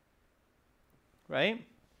 right?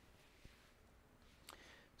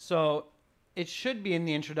 So, it should be in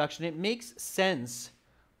the introduction. It makes sense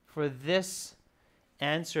for this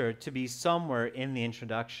answer to be somewhere in the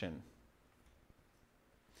introduction.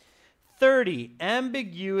 30.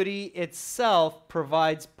 Ambiguity itself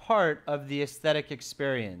provides part of the aesthetic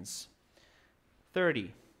experience.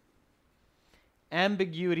 30.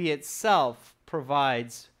 Ambiguity itself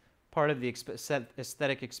provides part of the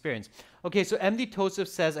aesthetic experience. Okay, so MD Tosef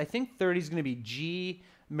says, I think 30 is going to be G.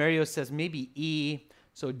 Mario says maybe E.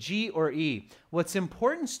 So G or E. What's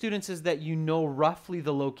important, students, is that you know roughly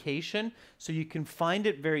the location so you can find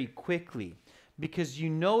it very quickly, because you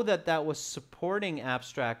know that that was supporting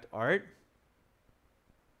abstract art.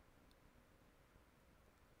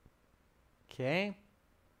 Okay.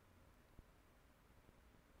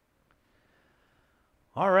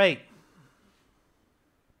 All right.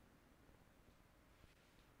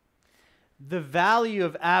 The value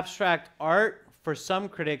of abstract art for some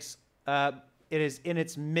critics, it is in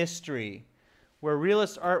its mystery. Where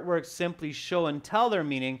realist artworks simply show and tell their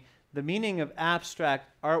meaning, the meaning of abstract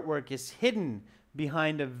artwork is hidden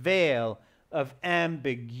behind a veil of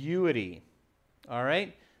ambiguity. All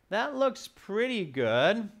right, that looks pretty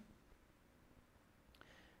good.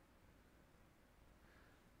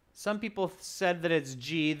 Some people said that it's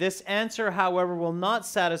G. This answer, however, will not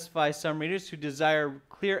satisfy some readers who desire a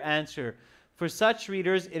clear answer. For such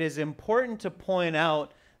readers, it is important to point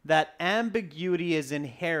out that ambiguity is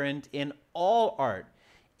inherent in all art.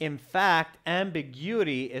 In fact,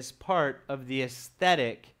 ambiguity is part of the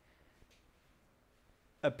aesthetic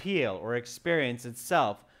appeal or experience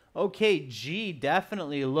itself. Okay, G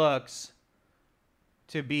definitely looks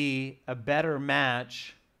to be a better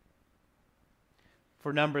match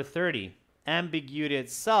for number 30. Ambiguity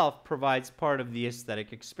itself provides part of the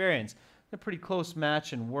aesthetic experience. A pretty close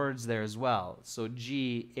match in words there as well. So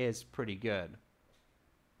G is pretty good.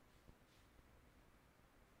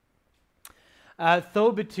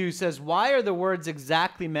 Thobitu says, why are the words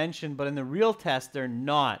exactly mentioned, but in the real test they're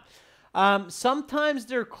not? Sometimes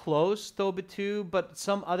they're close, Thobitu, but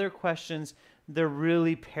some other questions, they're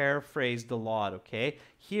really paraphrased a lot, okay?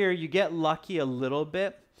 Here, you get lucky a little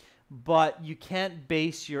bit, but you can't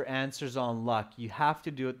base your answers on luck. You have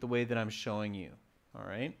to do it the way that I'm showing you, all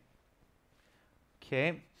right?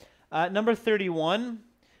 Okay. Number 31,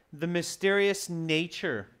 the mysterious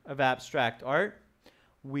nature of abstract art.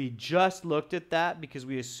 We just looked at that because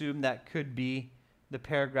we assumed that could be the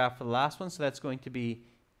paragraph for the last one, so that's going to be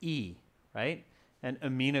E, right? And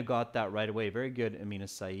Amina got that right away. Very good, Amina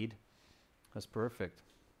Saeed. That's perfect.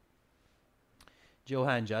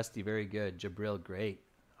 Johan Justy, very good. Jabril, great.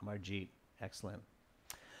 Amarjeet, excellent.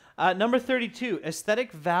 Number 32,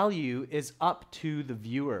 aesthetic value is up to the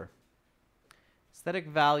viewer. Aesthetic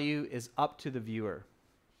value is up to the viewer.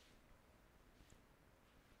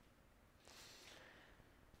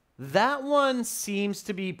 That one seems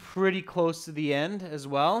to be pretty close to the end as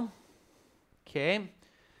well. Okay.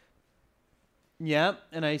 Yeah,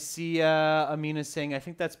 and I see Amina saying, I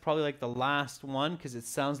think that's probably like the last one because it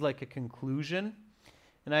sounds like a conclusion.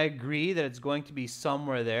 And I agree that it's going to be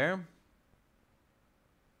somewhere there.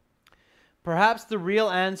 Perhaps the real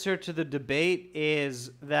answer to the debate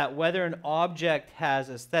is that whether an object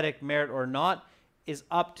has aesthetic merit or not is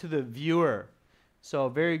up to the viewer. So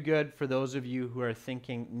very good for those of you who are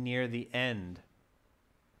thinking near the end.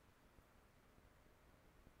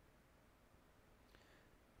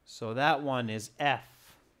 So that one is F.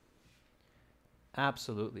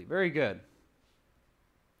 Absolutely. Very good.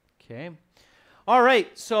 Okay. All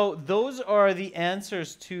right. So those are the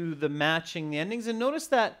answers to the matching the endings. And notice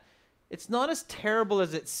that it's not as terrible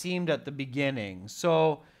as it seemed at the beginning.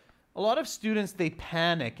 So a lot of students, they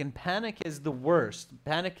panic, and panic is the worst.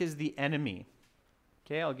 Panic is the enemy.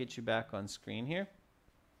 Okay, I'll get you back on screen here.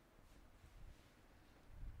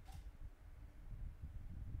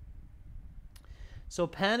 So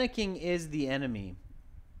panicking is the enemy.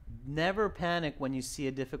 Never panic when you see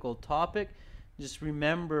a difficult topic. Just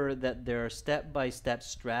remember that there are step-by-step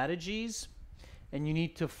strategies, and you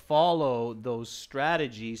need to follow those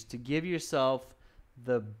strategies to give yourself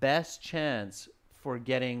the best chance for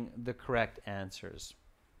getting the correct answers.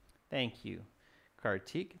 Thank you,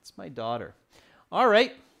 Kartik. It's my daughter. All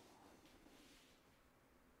right.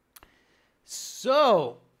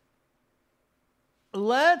 So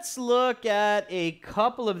let's look at a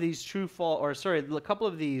couple of these a couple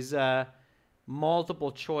of these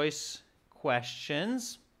multiple choice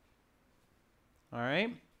questions. All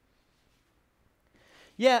right.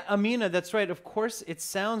 Yeah, Amina, that's right. Of course, it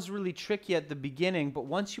sounds really tricky at the beginning, but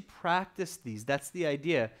once you practice these, that's the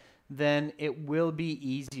idea, then it will be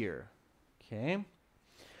easier. Okay.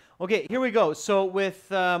 Okay, here we go. So with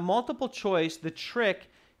multiple choice, the trick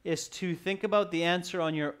is to think about the answer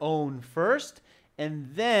on your own first, and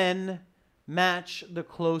then match the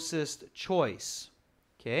closest choice.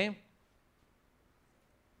 Okay?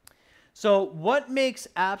 So what makes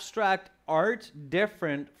abstract art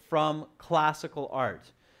different from classical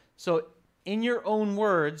art? So in your own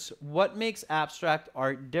words, what makes abstract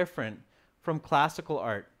art different from classical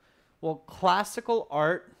art? Well, classical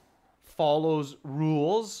art follows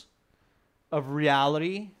rules of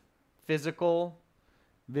reality, physical,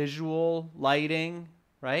 visual, lighting,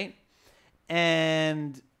 right?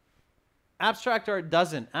 And abstract art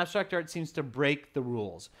doesn't. Abstract art seems to break the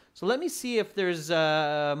rules. So let me see if there's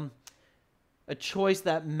a choice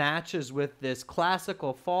that matches with this.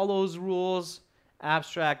 Classical follows rules.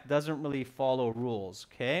 Abstract doesn't really follow rules,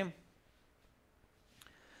 okay?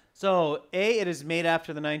 So A, it is made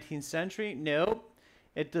after the 19th century. No,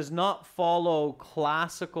 it does not follow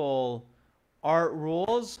classical art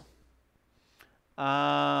rules.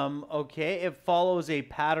 Okay, it follows a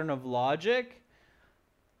pattern of logic.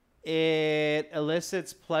 It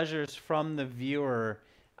elicits pleasures from the viewer.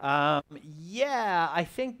 Yeah, I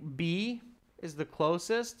think B is the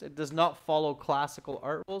closest. It does not follow classical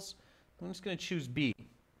art rules. I'm just going to choose B.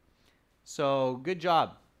 So good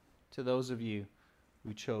job to those of you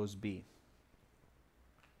who chose B.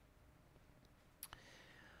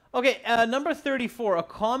 Okay, number 34. A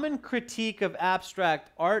common critique of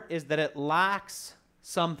abstract art is that it lacks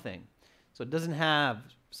something. So it doesn't have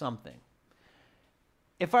something.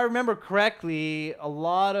 If I remember correctly, a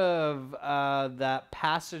lot of that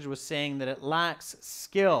passage was saying that it lacks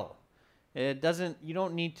skill. It doesn't, you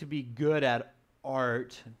don't need to be good at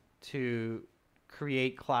art to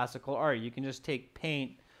create classical art. You can just take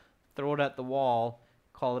paint, throw it at the wall,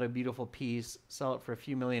 call it a beautiful piece, sell it for a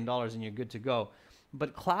few $1,000,000, and you're good to go.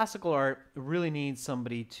 But classical art really needs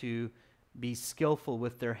somebody to be skillful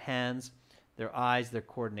with their hands, their eyes, their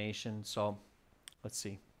coordination. So let's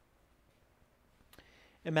see.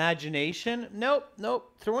 Imagination? Nope,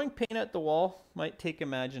 nope. Throwing paint at the wall might take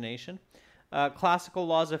imagination. Classical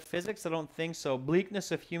laws of physics? I don't think so.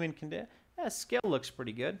 Bleakness of human condition? Yeah, skill looks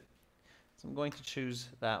pretty good. So I'm going to choose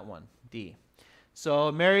that one, D. So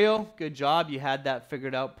Mario, good job. You had that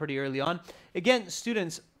figured out pretty early on. Again,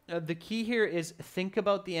 students, the key here is think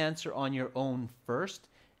about the answer on your own first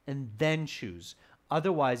and then choose.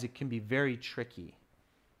 Otherwise, it can be very tricky.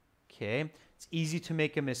 Okay? It's easy to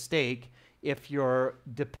make a mistake if you're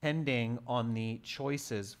depending on the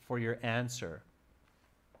choices for your answer.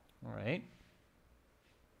 All right?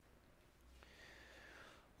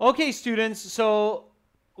 Okay, students, so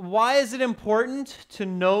why is it important to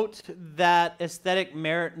note that aesthetic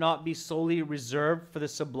merit not be solely reserved for the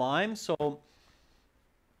sublime? So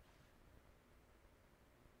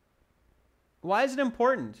why is it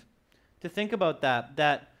important to think about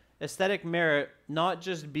that aesthetic merit not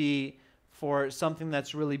just be for something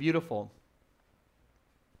that's really beautiful?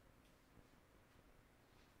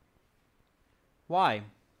 Why?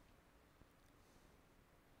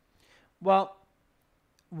 Well,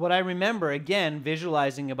 what I remember, again,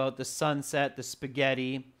 visualizing about the sunset, the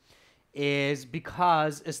spaghetti, is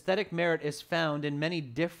because aesthetic merit is found in many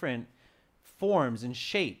different forms and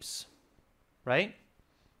shapes, right?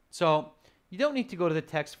 So you don't need to go to the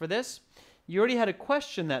text for this. You already had a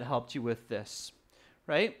question that helped you with this,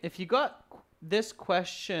 right? If you got this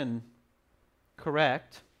question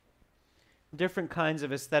correct, different kinds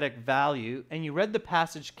of aesthetic value, and you read the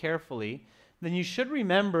passage carefully, then you should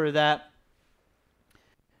remember that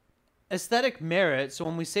aesthetic merit, so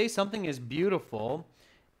when we say something is beautiful,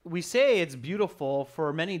 we say it's beautiful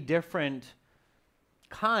for many different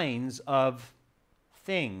kinds of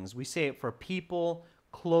things. We say it for people,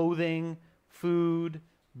 clothing, food,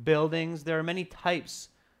 buildings. There are many types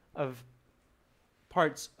of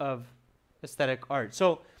parts of aesthetic art.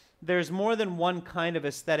 So there's more than one kind of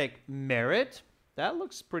aesthetic merit. That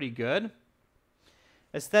looks pretty good.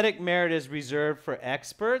 Aesthetic merit is reserved for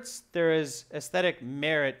experts. There is aesthetic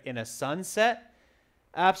merit in a sunset.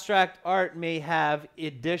 Abstract art may have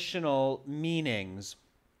additional meanings.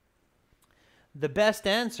 The best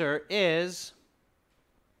answer is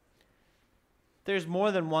there's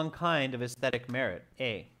more than one kind of aesthetic merit.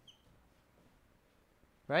 A.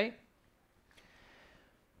 Right?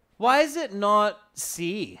 Why is it not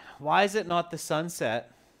C? Why is it not the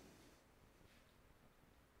sunset?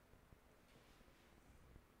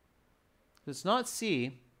 It's not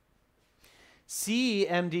C. C,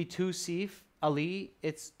 MD2C, Ali,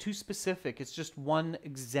 it's too specific. It's just one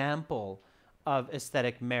example of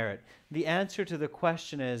aesthetic merit. The answer to the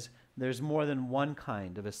question is there's more than one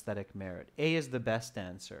kind of aesthetic merit. A is the best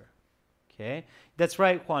answer. Okay, that's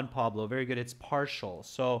right, Juan Pablo. Very good. It's partial.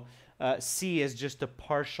 So C is just a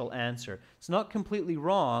partial answer. It's not completely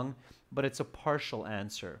wrong, but it's a partial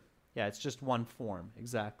answer. Yeah, it's just one form.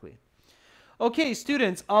 Exactly. Okay,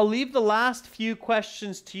 students, I'll leave the last few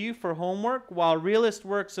questions to you for homework. While realist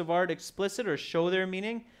works of art explicit or show their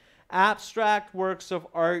meaning, abstract works of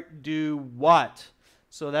art do what?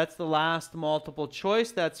 So that's the last multiple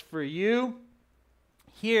choice. That's for you.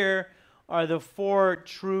 Here are the 4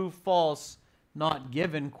 true, false, not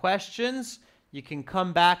given questions. You can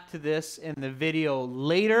come back to this in the video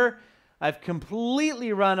later. I've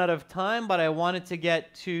completely run out of time, but I wanted to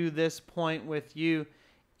get to this point with you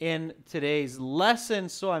in today's lesson,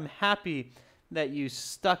 so I'm happy that you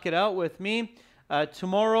stuck it out with me.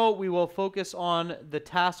 Tomorrow we will focus on the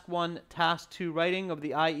Task 1, Task 2 writing of the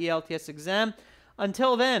IELTS exam.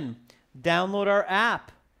 Until then, download our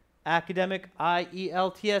app, Academic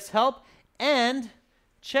IELTS Help, and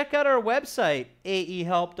check out our website,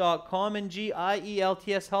 aehelp.com and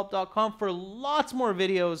gieltshelp.com for lots more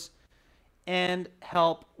videos and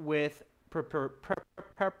help with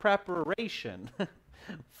preparation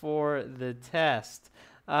for the test.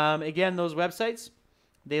 Again, those websites,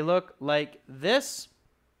 they look like this.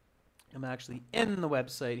 I'm actually in the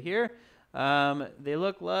website here. They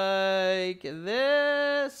look like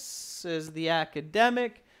this is the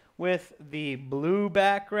academic with the blue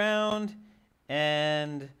background,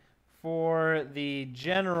 and for the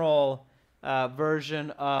general version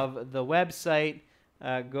of the website,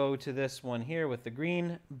 go to this one here with the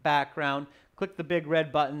green background. Click the big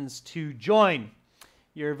red buttons to join.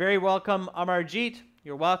 You're very welcome, Amarjeet.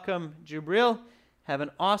 You're welcome, Jubril. Have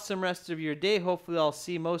an awesome rest of your day. Hopefully I'll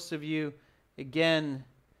see most of you again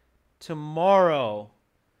tomorrow.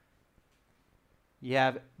 You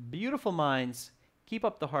have beautiful minds. Keep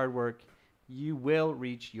up the hard work. You will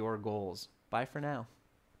reach your goals. Bye for now.